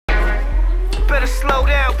better slow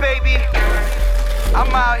down, baby. I'm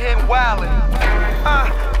out here wildin'.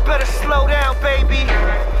 Better slow down, baby.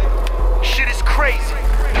 Shit is crazy.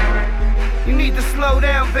 You need to slow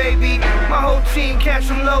down, baby. My whole team catch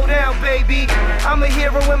them low down, baby. I'm a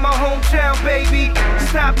hero in my hometown, baby.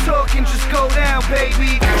 Stop talking, just go down,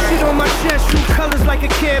 baby. Shit on my chest, true colors like a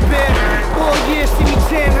Care Bear. All year, see me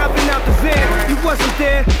tan, hopping out the van. You wasn't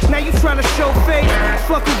there, now you tryna show face.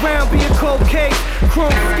 Fuck around, be a cold case.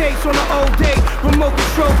 Chrome skates on the old day. Remote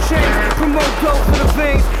control chains, promote dope for the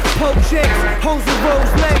veins. Poke jakes, hoes and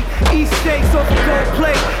rose late. East States off a gold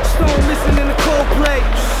plate. Stone listening to Coldplay.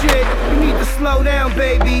 Shit, you need to slow down,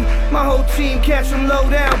 baby. My whole team catch them low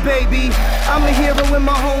down, baby. I'm a hero in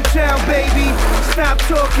my hometown, baby. Stop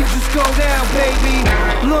talking, just go down, baby.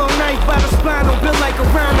 Long knife by the spinal, built like a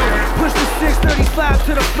rhino. Push the 635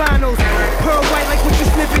 to the finals. Pearl white like what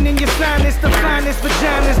you're sniffing in your sinus. The finest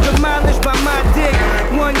vaginas demolished by my dick.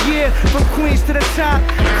 1 year from Queens to the top.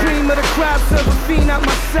 Cream of the crop, serve a fiend out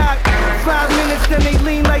my sock. 5 minutes, then they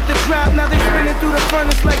lean like the drop. Now they spinning through the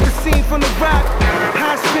furnace like the scene from The Rock.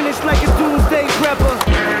 High spinach like a doomsday prepper.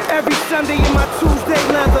 Every Sunday in my Tuesday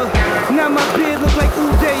leather. Now my beard look like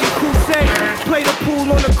Uday and Crusade. Play the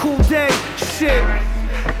pool on a cool day. Shit.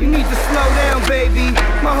 You need to slow down, baby.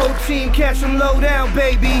 My whole team catch them low down,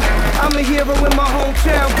 baby. I'm a hero in my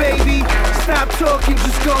hometown, baby. Stop talking,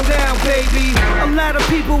 just go down, baby. A lot of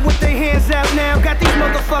people with their hands out now. Got these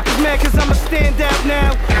motherfuckers mad cause I'm a standout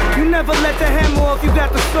now. You never let the hammer off, you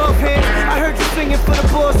got the soft hands. I heard you singing for the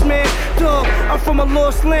boss man. Dog, I'm from a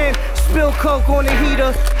lost land. Spill coke on the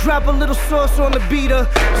heater. Drop a little sauce on the beater.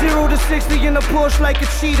 0 to 60 in a Porsche like a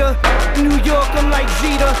cheetah. New York, I'm like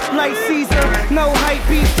Jeter, like Caesar. No hype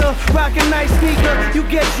beaster, rock a nice sneaker. You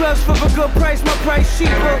get drugs for a good price, my price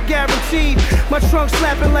cheaper, guaranteed. My trunk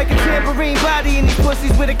slapping like a tambourine. Body in these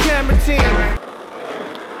pussies with a camera team.